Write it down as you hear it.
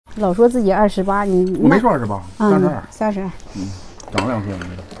老说自己28，你我没说28，32，32。长2岁了。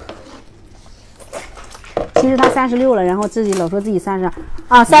其实他36了，然后自己老说自己32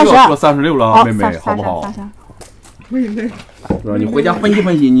啊，32。说36了啊，妹妹，好不好？妹妹，你回家分析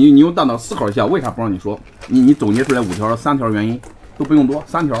分析，你用大脑思考一下，为啥不让你说？你总结出来5条、3条原因都不用多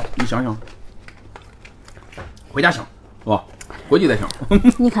，3条，你想想，回家想，是吧？回去再想。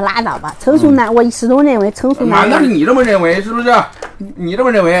你可拉倒吧，成熟男，我始终认为成熟男。那是你这么认为，是不是？你这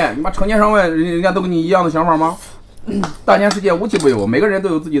么认为，你妈成千上万人家都跟你一样的想法吗？大千世界无奇不有，每个人都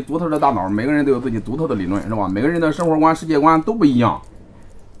有自己独特的大脑，每个人都有自己独特的理论，是吧？每个人的生活观、世界观都不一样。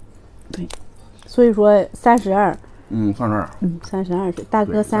对，所以说32。32。32岁，大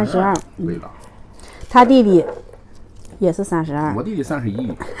哥32。对了。他弟弟也是32。我弟弟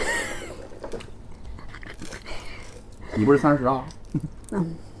31。你不是30啊？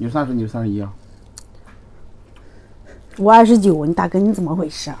你是30，你是31啊？我29，你大哥你怎么回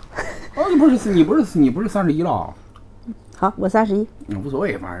事啊？哦，你不是31了？好，我31。无所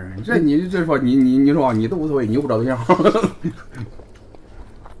谓，反正这你这说你说你都无所谓，你又不找对象。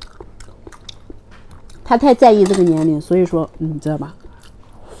他太在意这个年龄，所以说你知道吧？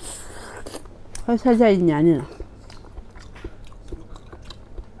他太在意年龄了。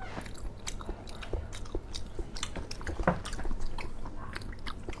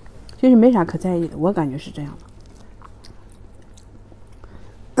其实没啥可在意的，我感觉是这样的。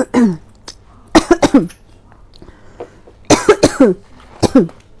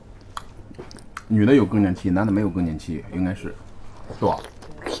女的有更年期，男的没有更年期，应该是吧？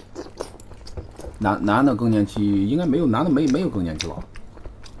男的更年期应该没有，男的没有更年期吧？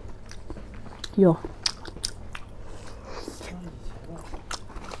有。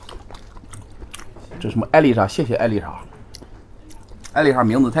这什么艾丽莎？谢谢艾丽莎。艾丽莎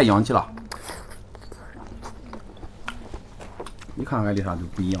名字太洋气了，一看艾丽莎就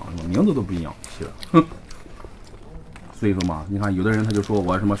不一样，名字都不一样起了。所以说嘛，你看有的人他就说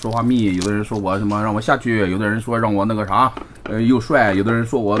我什么说话密，有的人说我什么让我下去，有的人说让我那个啥，又帅，有的人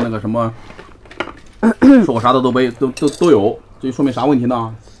说我那个什么，说我啥的都有，这就说明啥问题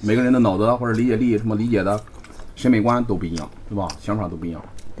呢？每个人的脑子或者理解力什么理解的审美观都不一样，对吧？想法都不一样。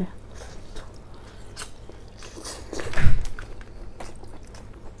对。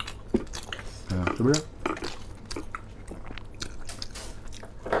是不是？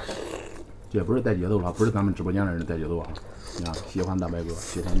这也不是带节奏了，不是咱们直播间的人带节奏啊！你看，喜欢大白哥，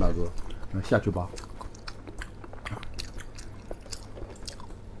喜欢大哥，下去吧。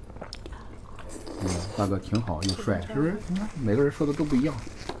大哥挺好，又帅，是不是？你看，每个人说的都不一样。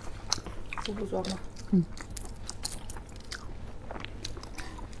我不装了。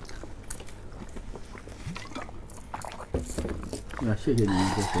谢谢你，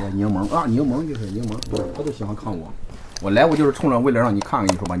这谁呀？柠檬啊，柠檬就是柠檬，他都喜欢看我。我来我就是冲着为了让你看，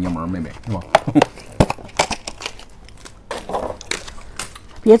跟你说吧，柠檬妹妹是吧？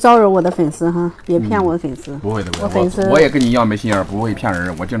别招惹我的粉丝哈，别骗我的粉丝。不会的，我粉丝我也跟你一样没心眼，不会骗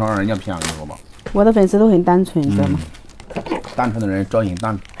人，我经常让人家骗，跟你说吧。我的粉丝都很单纯，你知道吗？单纯的人招引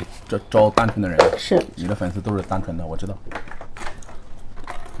招单纯的人。是。你的粉丝都是单纯的，我知道。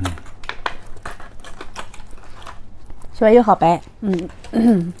小白又好白，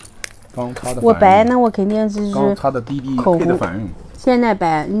刚擦的。我白那我肯定是刚擦的滴口红的反应。现在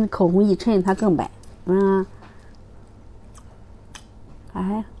白，你口红一衬它更白，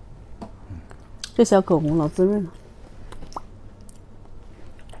哎，这小口红老滋润了。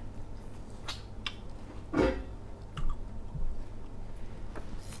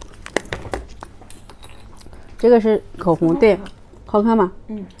这个是口红，对，好看吗？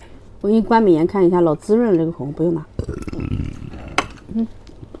我给你关美颜看一下，老滋润了，这个口红不用拿。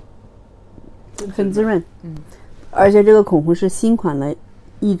很滋润。而且这个口红是新款的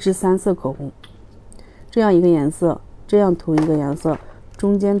一支3色口红，这样一个颜色，这样涂一个颜色，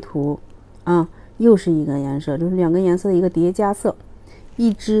中间涂又是一个颜色，就是2个颜色的一个叠加色，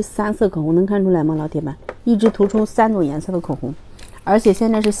一支3色口红，能看出来吗，老铁们？一支涂出3种颜色的口红。而且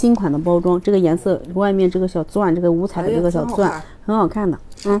现在是新款的包装，这个颜色外面这个小钻，这个五彩的这个小钻，很好看的。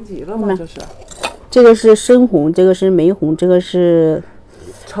这个是深红，这个是玫红，这个是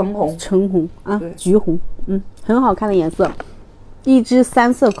橙红啊，橘红，很好看的颜色。一支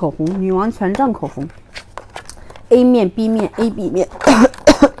3色口红，女王权杖口红 ，A 面、B 面、AB 面，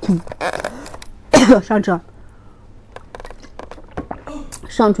上车。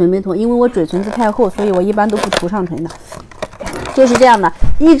上唇没涂，因为我嘴唇子太厚，所以我一般都不涂上唇的。就是这样的，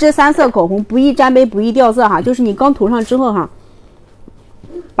一支3色口红，不易沾杯，不易掉色哈。就是你刚涂上之后哈，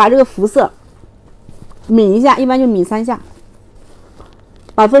把这个肤色抿一下，一般就抿3下，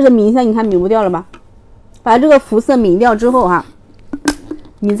把肤色抿一下，你看抿不掉了吧？把这个肤色抿掉之后哈，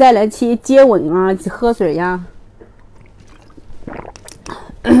你再来接吻啊，喝水呀、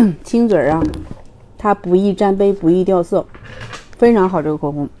亲嘴啊，它不易沾杯，不易掉色，非常好。这个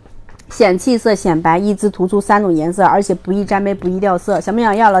口红显气色、显白，一支突出3种颜色，而且不易沾杯，不易掉色。想不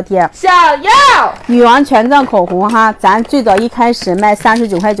想要，老铁？想要。女王权杖口红哈，咱最早一开始卖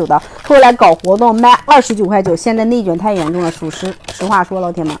39.9块的，后来搞活动卖29.9块，现在内卷太严重了，实话说，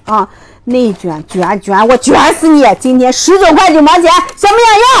老铁们啊，内卷，我卷死你！今天19.9块，想不想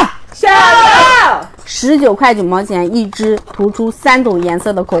要？想要。19.9块一支，突出3种颜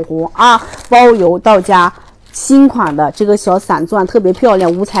色的口红啊，包邮到家。新款的这个小散钻特别漂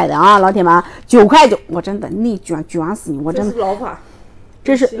亮，五彩的啊，老铁们，9.9块，我真的内卷死你，我真的。这是老款。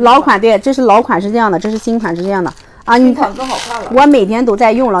这是老款，对，这是老款是这样的，这是新款是这样的啊。你看，更好看了。我每天都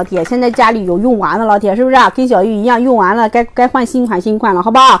在用，老铁，现在家里有用完了，老铁是不是、跟小玉一样用完了，该换新款了，好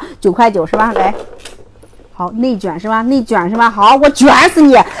不好？9.9块是吧？来。好，内卷是吧？好，我卷死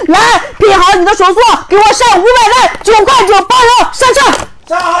你！来，拼好你的手速，给我上500单，9.9块包邮，上车。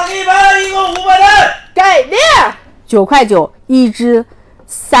上好100单，一共500单。给力！9.9块一支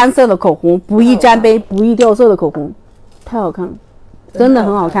3色的口红，不易沾杯，不易掉色的口红，太好看了，真的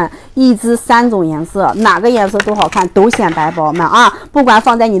很好看。一支3种颜色，哪个颜色都好看，都显白，宝宝们啊！不管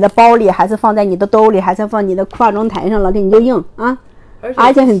放在你的包里，还是放在你的兜里，还是放你的化妆台上，老铁你就用啊！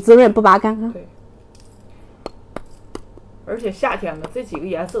而且很滋润，不拔干啊。对。而且夏天了，这几个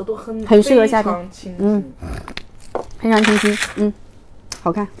颜色都很适合夏天，非常清新，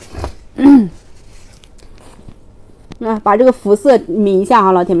好看。把这个肤色抿一下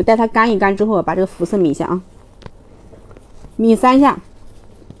啊，老铁们，待它干一干之后，把这个肤色抿一下啊，抿3下。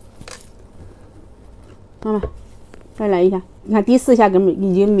妈妈，再来一下，你看第4下根本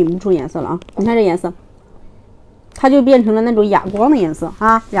已经抿不出颜色了啊！你看这颜色，它就变成了那种哑光的颜色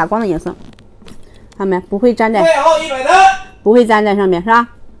啊，哑光的颜色，看到没？不会粘在，最后100单，不会粘在上面是吧？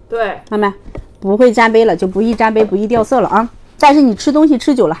对，看到没？不会沾杯了，就不易沾杯，不易掉色了啊！但是你吃东西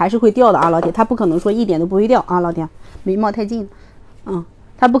吃久了还是会掉的啊，老铁，它不可能说一点都不会掉啊，老铁。眉毛太近了，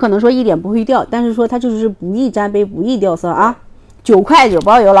它不可能说一点不会掉，但是说它就是不易沾杯，不易掉色啊。9.9块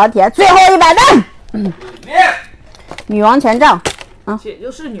包邮，老铁，最后100单。女王权杖啊，姐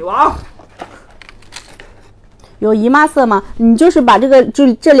就是女王。有姨妈色吗？你就是把这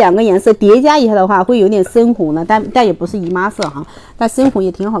2个颜色叠加一下的话，会有点深红的，但也不是姨妈色哈。但深红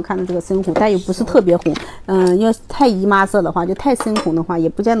也挺好看的，这个深红，但又不是特别红。要太姨妈色的话，就太深红的话，也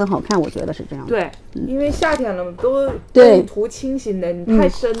不见得好看，我觉得是这样的。对，因为夏天了都对涂清新的，你太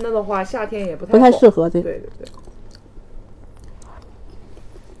深了的话，夏天也不太适合。对。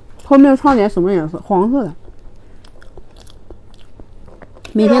后面创点什么颜色？黄色的，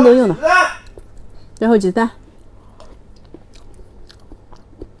每天都用的。最后几单。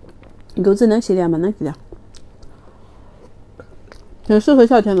你钩子能洗脸吗？能洗脸，很适合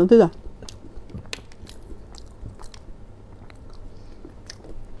夏天的，对的。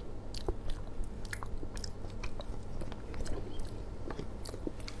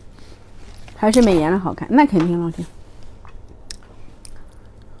还是美颜的好看，那肯定，老铁。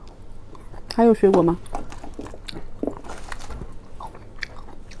还有水果吗？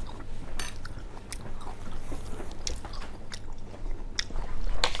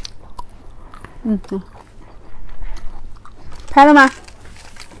拍了吗？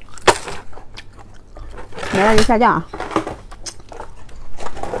没了就下架啊。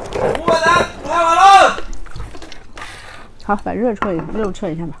500单，拍完了。好，把肉撤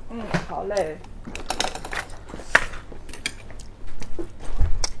一下吧。好嘞。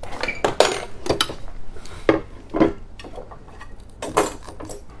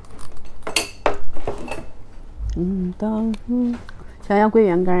想要桂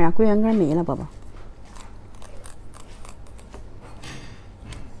圆干呀？桂圆干没了，宝宝。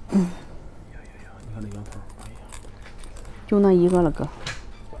你看那羊头，哎呀，就那一个了，哥。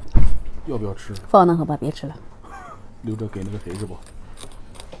要不要吃？放那好吧，别吃了。留着给那个谁是不？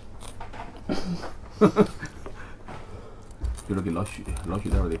留着给老许，老许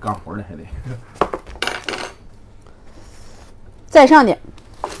待会儿得干活呢，还得。再上点，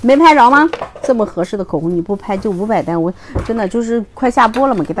没拍着吗？这么合适的口红你不拍就500单，我真的就是快下播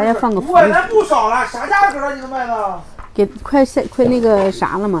了嘛，给大家放个福利。500单不少了，啥价格啊？你能卖的？给快那个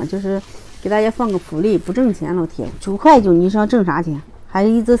啥了嘛，就是给大家放个福利，不挣钱，老铁，9.9块你是要挣啥钱？还是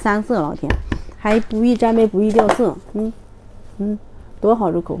一支3色，老铁，还不易沾杯，不易掉色，多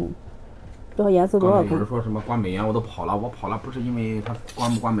好这口红，这颜色多好看。有人说什么关美颜，我都跑了，我跑了不是因为它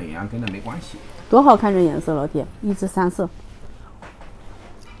关不关美颜，跟那没关系。多好看这颜色，老铁，一支3色。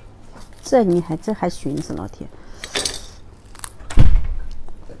这还寻思，老铁。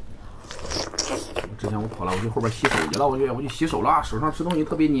之前我跑了，我去后边洗手去了，我去洗手了，手上吃东西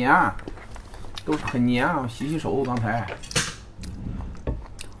特别黏，都很黏啊，洗手刚才。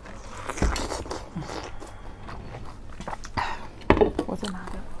我再拿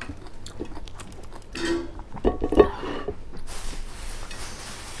点。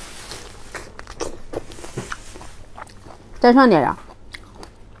再上点呀！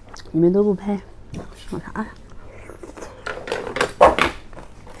你们都不拍，上啥呀？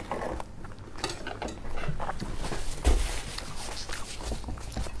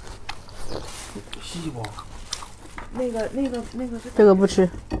西瓜。那个这个不吃，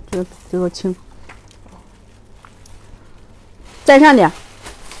这个轻。再上点。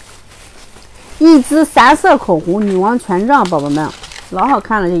一支3色口红，女王权杖，宝宝们，老好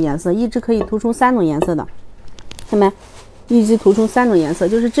看了，这颜色，一支可以涂出3种颜色的，看没？一支涂出3种颜色，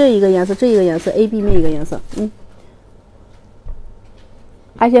就是这一个颜色，这一个颜色 ，A、B 那一个颜色，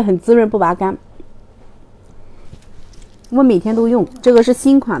而且很滋润，不拔干。我每天都用，这个是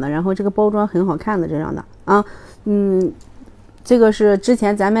新款的，然后这个包装很好看的这样的啊，这个是之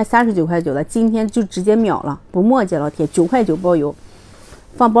前咱卖39.9块的，今天就直接秒了，不墨迹，老铁，9块9包邮，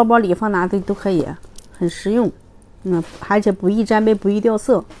放包包里放哪里都可以，很实用，而且不易沾杯，不易掉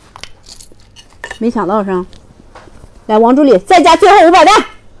色。没想到是吧？来，王助理，再加最后500单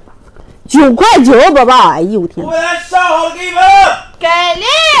，9块9，宝宝，哎呦天！ 500单上好了，给你们。给力！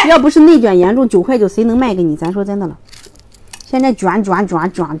要不是内卷严重，9块9谁能卖给你？咱说真的了，现在卷的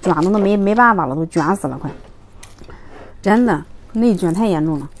都没办法了，都卷死了，快！真的，内卷太严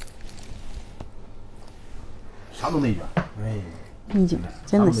重了。啥都内卷，哎，内卷，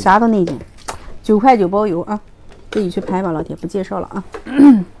真的啥都内卷。9块9包邮啊，自己去拍吧，老铁，不介绍了啊。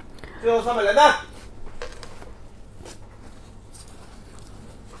最后300来单。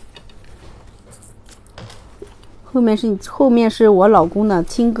后面是我老公的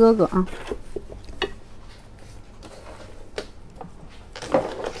亲哥哥啊。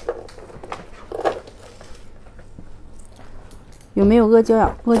有没有阿胶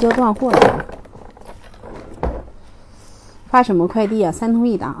呀？阿胶断货了。发什么快递啊？3通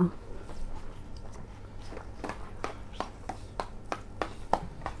1达啊。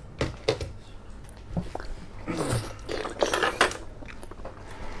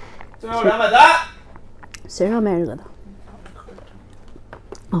最后200单。谁要卖这个的？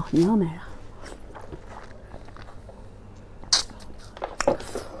哦，你要买啊？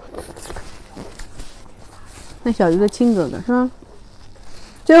那小鱼的亲哥哥是吧？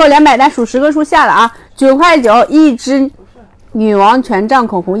最后200单，数10个数下了啊！9块9一支女王权杖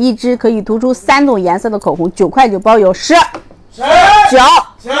口红，一支可以涂出3种颜色的口红，9块9包邮，10、9、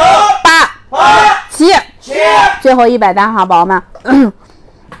8、7，最后100单哈，宝宝们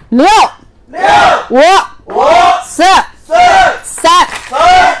，6、5、4、3、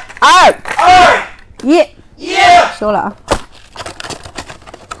2、1，收了啊！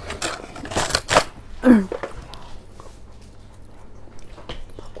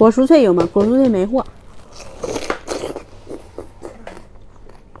果蔬脆有吗？果蔬脆没货。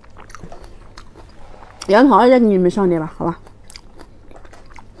杨桃再给你们上点吧，好吧？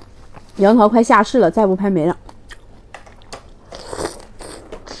杨桃快下市了，再不拍没了。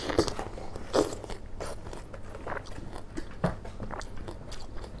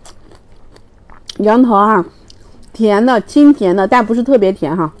杨桃啊，甜的，清甜的，但不是特别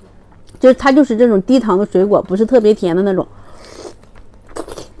甜哈，就是它就是这种低糖的水果，不是特别甜的那种。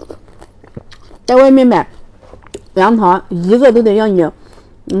在外面买杨桃一个都得要你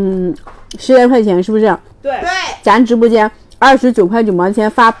，10来块钱，是不是？对。咱直播间29块9毛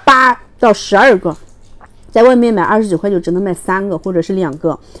钱发8到12个，在外面买29块9只能买3个或者是2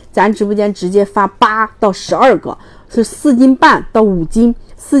个，咱直播间直接发8到12个，是4斤半到5斤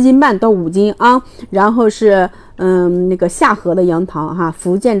，4斤半到5斤啊。然后是那个下河的杨桃哈，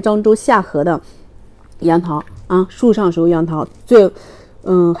福建漳州下河的杨桃啊，树上熟杨桃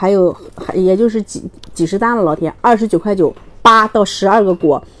还有也就是几十单了，老铁，29块9 8到12个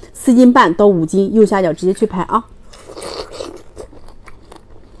果，4斤半到5斤，右下角直接去拍啊。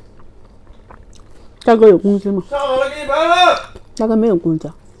大哥有工资吗？上好了，给你拍了。大哥没有工资。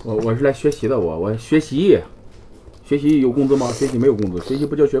我是来学习的，我学习有工资吗？学习没有工资，学习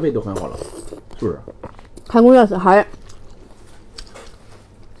不交学费都很好了，是不是？开工钥匙还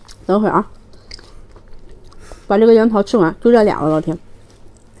等会儿啊，把这个杨桃吃完，就这俩了，老铁。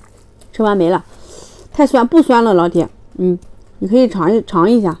吃完没了，太酸不酸了，老铁，你可以尝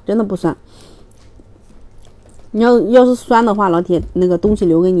一下，真的不酸。你要是酸的话，老铁那个东西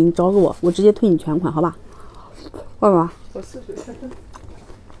留给你，你找给我，我直接退你全款，好吧？爸爸，我试试看。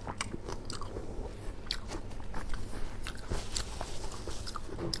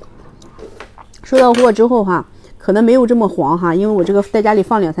收到货之后哈，可能没有这么黄哈，因为我这个在家里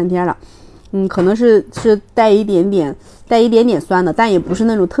放2、3天了。可能是带一点点酸的，但也不是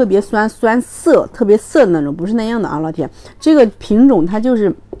那种特别酸涩特别涩的那种，不是那样的啊，老铁。这个品种它就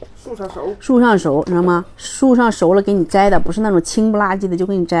是树上熟，知道吗？树上熟了给你摘的，不是那种青不拉几的就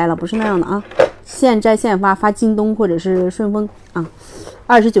给你摘了，不是那样的啊。现摘现发，发京东或者是顺丰啊。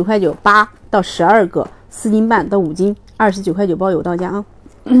29块9，8到12个，4斤半到5斤，29块9包邮到家啊。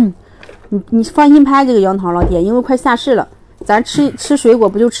你放心拍这个杨桃，老铁，因为快下市了。咱吃水果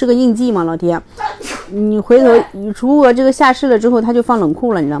不就吃个应季吗，老铁？你回头如果这个下市了之后，它就放冷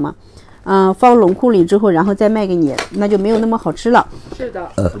库了，你知道吗？放冷库里之后，然后再卖给你，那就没有那么好吃了。是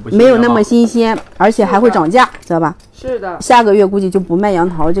的，没有那么新鲜，而且还会涨价，知道吧？是的。下个月估计就不卖杨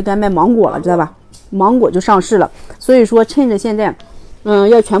桃，就该卖芒果了，知道吧？芒果就上市了，所以说趁着现在，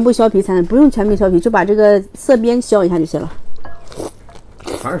要全部削皮才能，不用全部削皮，就把这个色边削一下就行了。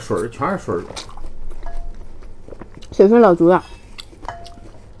全是水儿，全是水儿。水分老足了，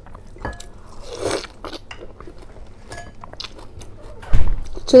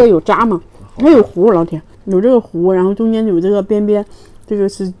这个有渣吗？它有糊，老铁，有这个糊，然后中间有这个边边，这个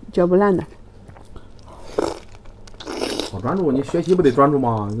是嚼不烂的。好专注，你学习不得专注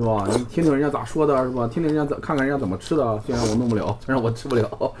吗？是吧？你听听人家咋说的，是吧？听听人家看看人家怎么吃的。虽然我弄不了，虽然我吃不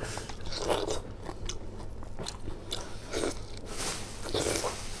了。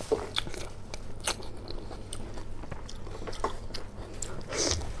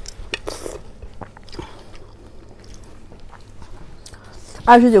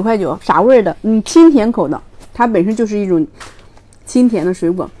29块9，啥味儿的？清甜口的，它本身就是一种清甜的水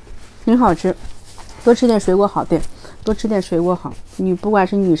果，挺好吃。多吃点水果好，对，多吃点水果好。你不管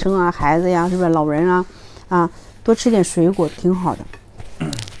是女生啊、孩子呀，是不是老人啊，多吃点水果挺好的。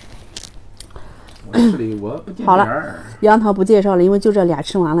好了，杨桃不介绍了，因为就这俩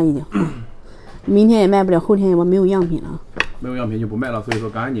吃完了已经。明天也卖不了，后天也没有样品了。没有样品就不卖了，所以说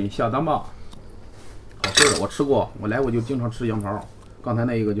赶紧下单吧。好吃的，我吃过，我来我就经常吃杨桃。刚才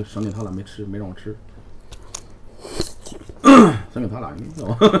那一个就省给他了，没吃，没让我吃，省给他了，你知道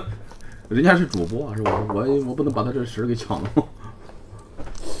吗？人家是主播是吧？我不能把他这食给抢了。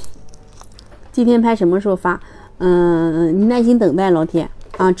今天拍什么时候发？你耐心等待，老铁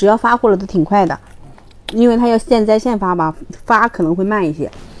啊，只要发货了都挺快的，因为他要现摘现发吧，发可能会慢一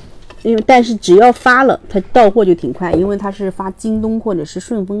些，但是只要发了，它到货就挺快，因为它是发京东或者是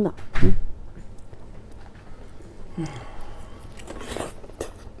顺丰的。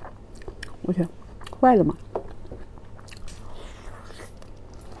我去，坏了吗？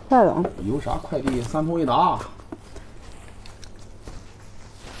坏了啊！有啥快递3通1达。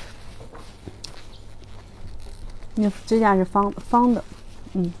那指甲是方的，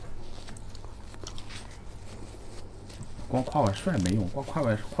光夸我帅没用，光夸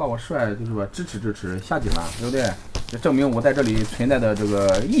我帅就是吧，支持下几万，对不对？这证明我在这里存在的这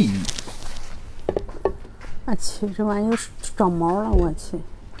个意义。我去，这玩意儿长毛了，我去。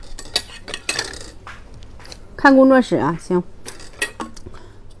看工作室啊，行。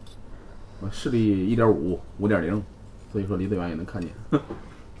我视力1.5、5.0，所以说离得远也能看见。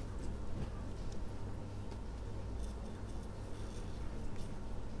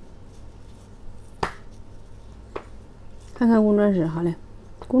看看工作室，好嘞。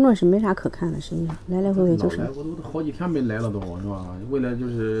工作室没啥可看的，实际上来来回回就是。我都好几天没来了都，是吧？为了就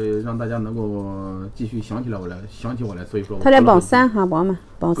是让大家能够继续想起我来，所以说。他在榜3哈，宝宝们，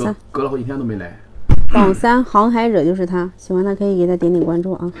榜3。隔了好几天都没来。榜3航海者就是他，喜欢他可以给他点关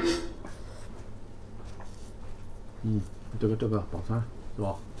注啊。这个榜3是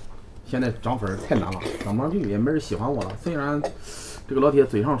吧？现在涨粉太难了，涨不上去，也没人喜欢我了。虽然这个老铁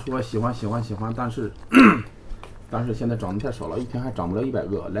嘴上说喜欢，但是现在涨得太少了，一天还涨不了100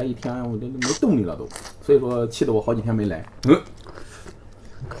个，来一天我都没动力了都，所以说气得我好几天没来。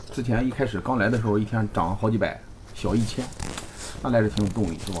之前一开始刚来的时候，一天涨好几百，小1000。那来是挺有动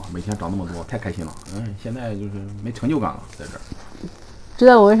力，是吧？每天涨那么多，太开心了。现在就是没成就感了，在这儿。知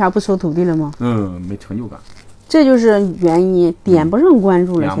道我为啥不收徒弟了吗？没成就感。这就是原因，点不上关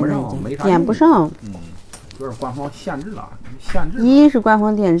注了，现在已经点不上。有点官方限制了，一是官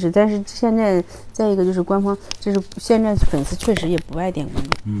方限制，但是现在再一个就是官方，就是现在粉丝确实也不爱点关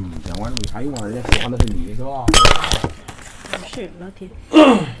注。点关注有啥用啊？人家喜欢的是你，是吧？不是老铁。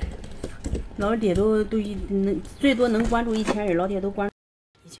老铁都最多能关注1000人，老铁都关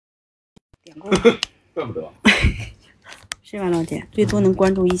注1000，点够了，怪不得，是吧，老铁？最多能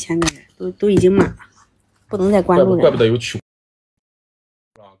关注1000个人，都已经满了，不能再关注人。怪不得有取，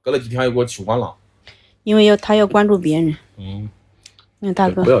隔了几天又给我取关了，因为他要关注别人。那大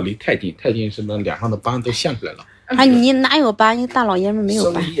哥不要离太近，太近是那脸上的斑都现出来了。啊，你哪有疤？你大老爷们没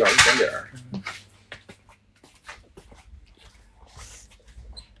有疤。一点点。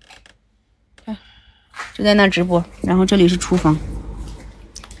就在那直播，然后这里是厨房。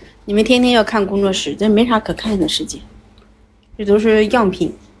你们天天要看工作室，这没啥可看的世界。这都是样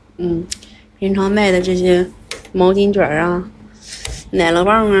品，平常卖的这些毛巾卷啊、奶酪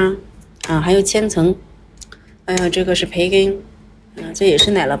棒啊，还有千层。哎呀，这个是培根，这也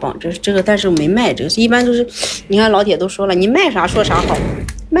是奶酪棒，这个，但是我没卖。这个一般都是，你看老铁都说了，你卖啥说啥好，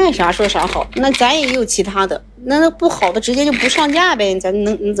卖啥说啥好。那咱也有其他的，那不好的直接就不上架呗，咱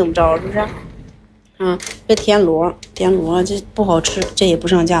能怎么着，是不是？这田螺这不好吃，这也不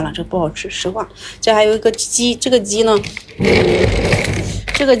上架了，这不好吃，实话。这还有一个鸡，这个鸡呢，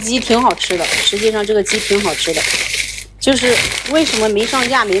这个鸡挺好吃的，实际上这个鸡挺好吃的，就是为什么没上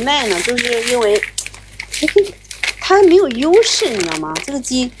架没卖呢？就是因为它没有优势，你知道吗？这个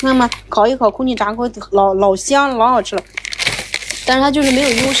鸡那么烤一烤，空气炸锅老香老好吃了，但是它就是没有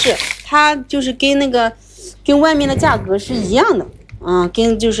优势，它就是跟外面的价格是一样的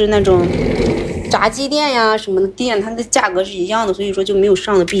跟就是那种炸鸡店呀什么的店，它的价格是一样的，所以说就没有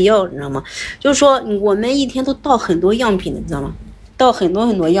上的必要，你知道吗？就是说我们一天都倒很多样品的，你知道吗？倒很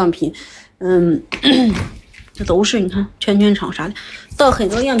多样品，这都是你看圈圈厂啥的，倒很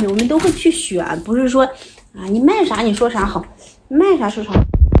多样品，我们都会去选，不是说你卖啥你说啥好，卖啥说啥，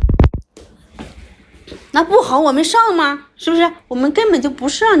那不好我们上吗？是不是？我们根本就不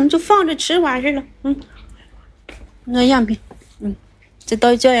上，你就放着吃完事了，那样品，这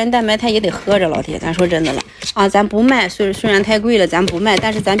到胶原蛋白它也得喝着，老铁，咱说真的了咱不卖，虽然太贵了，咱不卖，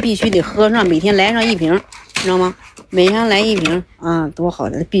但是咱必须得喝上，每天来上一瓶，知道吗？每天来一瓶多好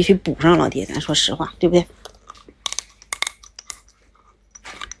的，必须补上，老铁，咱说实话，对不对？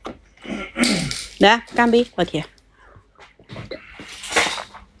来干杯，老铁！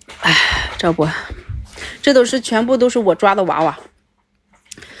哎，赵博，这全部都是我抓的娃娃，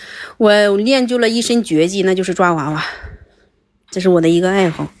我练就了一身绝技，那就是抓娃娃。这是我的一个爱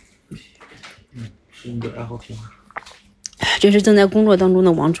好，是你的爱好挺好。这是正在工作当中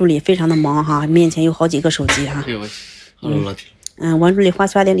的王助理，非常的忙哈，面前有好几个手机哈。对，好了，老铁。王助理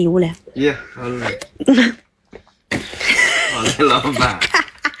刷点礼物来。耶，好了。好嘞，老板。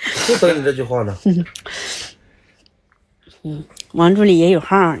就等你这句话呢。王助理也有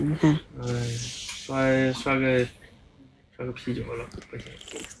号，你看。刷个啤酒了，不行。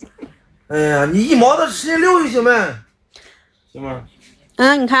哎呀，你一毛的10斤6就行呗。行吗？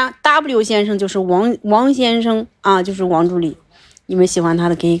你看 W 先生就是王先生就是王助理，你们喜欢他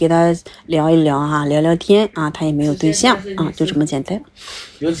的可以给他聊一聊聊聊天他也没有对象就这么简单。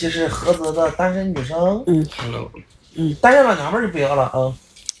尤其是菏泽的单身女生，单身老娘们就不要了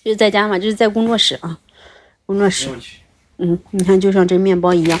就是在家嘛，就是在工作室工作室。你看就像这面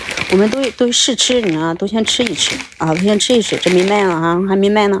包一样，我们都试吃，你都先吃一吃都先吃一吃，这没卖呢还没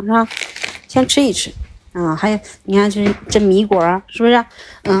卖呢是吧？先吃一吃。还有你看这米果是不是？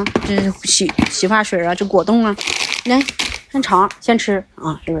这洗发水这果冻来先尝先吃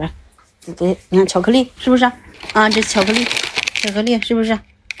是不是？这你看巧克力是不是？这巧克力是不是？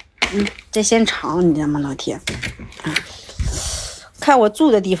这先尝，你知道吗，老铁？看我住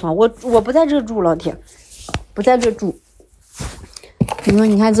的地方，我不在这住，老铁，不在这住。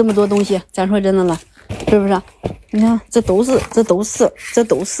你看这么多东西，咱说真的了，是不是？你看这都是这都是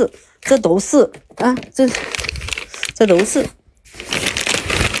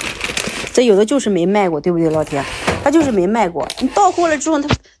这有的就是没卖过，对不对，老铁？他就是没卖过，你到货了之后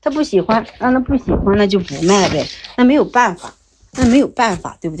他不喜欢那不喜欢那就不卖呗，那没有办法，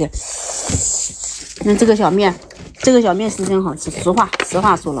对不对？那这个小面是真好吃，实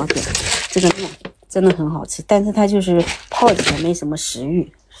话说，老铁，这个面真的很好吃，但是它就是泡起来没什么食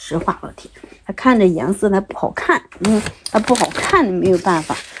欲，实话，老铁，它看着颜色它不好看，它不好看没有办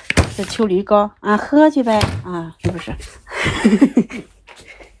法。这秋梨膏喝去呗是不是？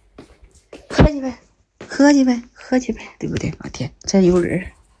喝去呗，对不对，老铁？这有人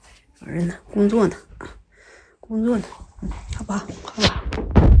呢，工作呢，好吧。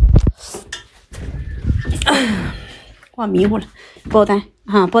我迷糊了，包单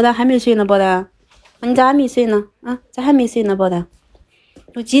包单还没睡呢，包单，你咋还没睡呢？咋还没睡呢，包单？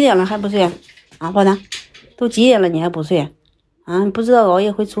都几点了还不睡包单，都几点了你还不睡？你不知道熬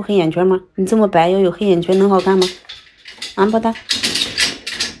夜会出黑眼圈吗？你这么白又有黑眼圈能好看吗？包单，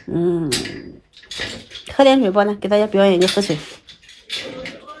喝点水，包单，给大家表演一个喝水。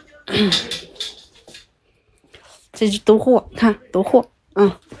这都货，看都货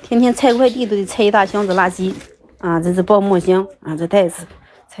天天拆快递都得拆一大箱子垃圾这是爆沫箱这袋子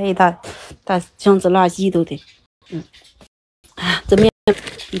拆一大箱子垃圾都得这面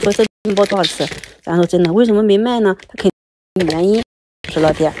你说这面包多少吃？咱说真的，为什么没卖呢？它肯定有原因，是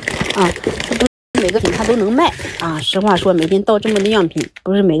老铁啊，它不是每个品它都能卖啊。实话说，每天到这么多样品，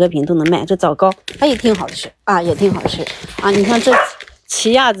不是每个品都能卖，这枣糕它也挺好吃啊，也挺好吃啊。你看这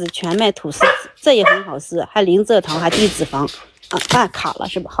奇亚籽全麦吐司，这也很好吃，还零蔗糖，还低脂肪啊。卡了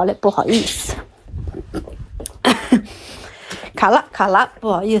是吧？好嘞，不好意思。卡了，不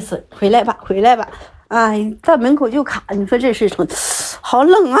好意思，回来吧。哎，到门口就卡，你说这是什么？好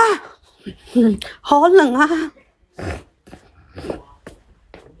冷啊，好冷啊！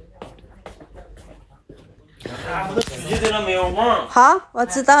好，我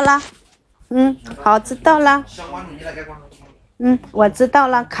知道了。好，知道了。我知道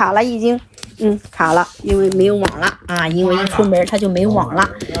了，卡了已经。卡了，因为没有网了啊，因为一出门它就没网了。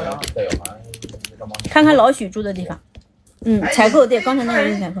看看老许住的地方。采购对，刚才那个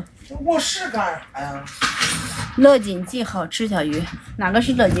人采购。我是干啥呀？乐锦记好吃小鱼，哪个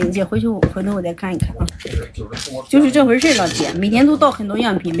是乐锦记？回头我再看一看啊。就是这回事，老铁，每天都到很多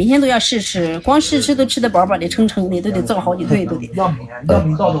样品，每天都要试吃，光试吃都吃得饱饱的、撑撑的，都得造好几顿，都得。样品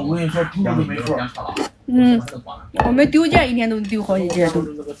到的，我跟你说，猪都没错。我们丢件一天都丢好几件，都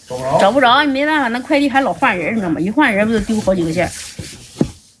找不着，你没办法，那快递还老换人，你知道吗？一换人不就丢好几个件。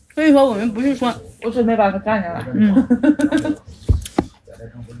所以说我们不是说，我准备把它干下来。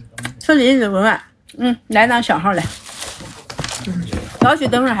这里怎么办？来拿小号来。老许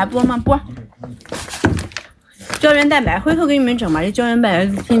等会儿还播吗？播。胶原蛋白，回头给你们整吧。这胶原蛋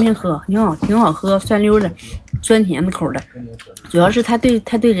白天天喝，挺好喝，酸溜的，酸甜的口的。主要是它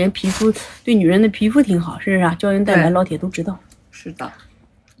对人皮肤，对女人的皮肤挺好，是不是啊？胶原蛋白老铁都知道。是的。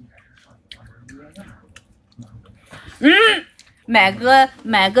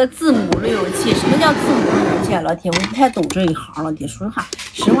买个字母路由器。什么叫字母路由器啊？老铁，我不太懂这一行，老铁，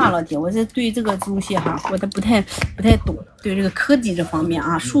实话，老铁，我这对这个东西哈，我都不太懂，对这个科技这方面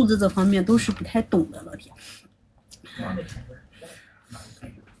啊，数字这方面都是不太懂的，老铁。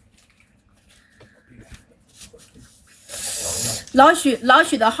老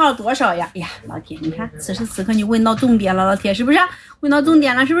许的号多少呀？哎呀，老铁，你看，此时此刻你问到重点了，老铁，是不是？问到重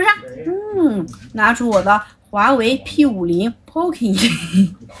点了，是不是？拿出我的华为 P50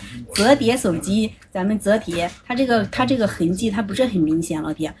 Pocket 折叠手机，咱们折叠，它这个痕迹它不是很明显，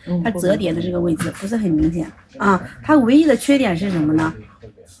老铁，它折叠的这个位置不是很明显啊。它唯一的缺点是什么呢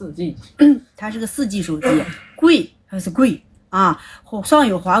？4G，它是个4G 手机，贵还是贵啊？上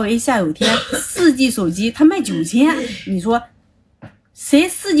有华为，下有天，4G 手机它卖9000，你说谁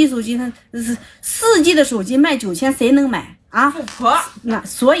4G 手机它4G 的手机卖9000，谁能买？富婆，那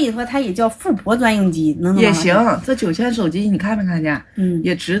所以说它也叫富婆专用机，能也行。这9000手机你看没看见？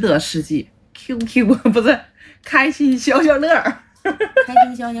也值得4G。QQ 不是开心消消乐，开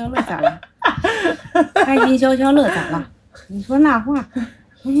心消消乐咋了？开心消消乐咋了？你说那话，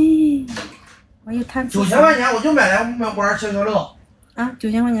我又贪吃。9000块钱我就买来玩消消乐啊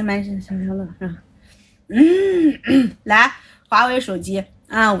！9000块钱买消消乐是吧？来，华为手机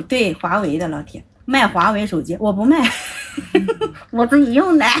啊，对，华为的老铁。卖华为手机，我不卖，我自己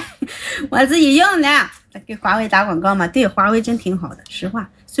用的，给华为打广告嘛。对，华为真挺好的，实话，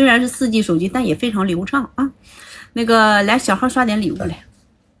虽然是4G 手机，但也非常流畅啊。那个，来小号刷点礼物来。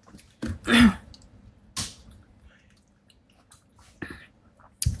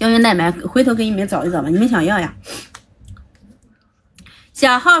胶原蛋白，回头给你们找一找吧，你们想要呀？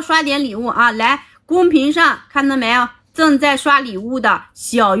小号刷点礼物啊，来，公屏上看到没有？正在刷礼物的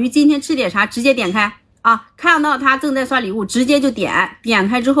小鱼今天吃点啥？直接点开啊！看到他正在刷礼物，直接就点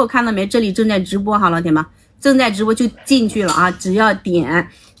开之后，看到没？这里正在直播哈，老铁们，正在直播就进去了啊！只要点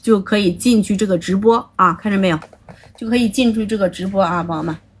就可以进去这个直播啊，看着没有？就可以进去这个直播啊，宝宝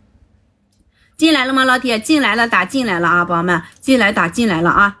们。进来了吗，老铁？进来了，打进来了啊，宝宝们，打进来了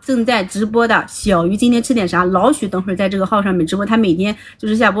啊！正在直播的小鱼今天吃点啥？老许等会儿在这个号上面直播，他每天就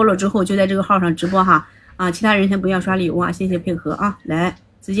是下播了之后就在这个号上直播哈。啊，其他人先不要刷礼物啊，谢谢配合啊！来，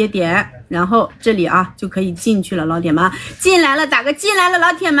直接点，然后这里啊就可以进去了，老铁们进来了，打个进来了，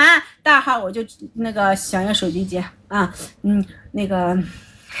老铁们，大号我就那个想要手机接啊，那个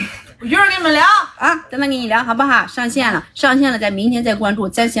我一会儿跟你们聊啊，等等给你聊好不好？上线了，咱明天再关注，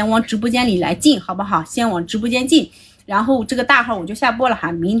咱先往直播间里来进，好不好？先往直播间进，然后这个大号我就下播了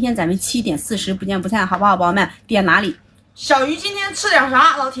哈，明天咱们7点40不见不散，好不好，宝宝们？点哪里？小鱼今天吃点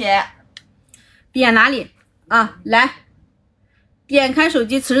啥，老铁？点哪里啊？来，点开手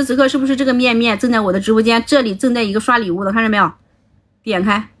机，此时此刻是不是这个面正在我的直播间？这里正在一个刷礼物的，看着没有？点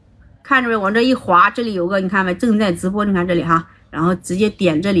开，看着没？往这一滑，这里有个你看没？正在直播，你看这里哈，然后直接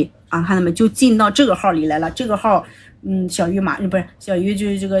点这里啊，看到没？就进到这个号里来了。这个号，小鱼不是小鱼，就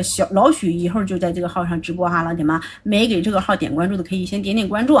是这个老许一会儿就在这个号上直播哈，老铁们，没给这个号点关注的可以先点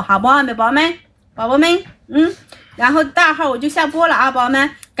关注，好，宝宝们，宝宝们，然后大号我就下播了啊，宝宝们，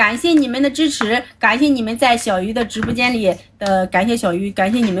感谢你们的支持，感谢你们在小鱼的直播间里的，感谢小鱼，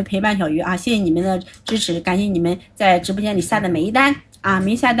感谢你们陪伴小鱼啊，谢谢你们的支持，感谢你们在直播间里下的每一单啊，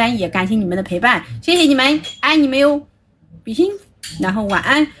没下单也感谢你们的陪伴，谢谢你们，爱你们哟，比心，然后晚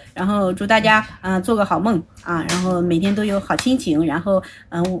安，然后祝大家做个好梦啊，然后每天都有好心情，然后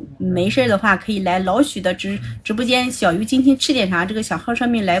没事的话可以来老许的直播间，小鱼今天吃点啥？这个小号上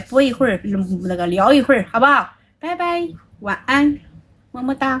面来播一会儿，那个聊一会儿，好不好？拜拜，晚安，么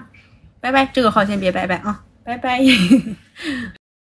么哒，拜拜。这个号先别拜拜啊，拜拜。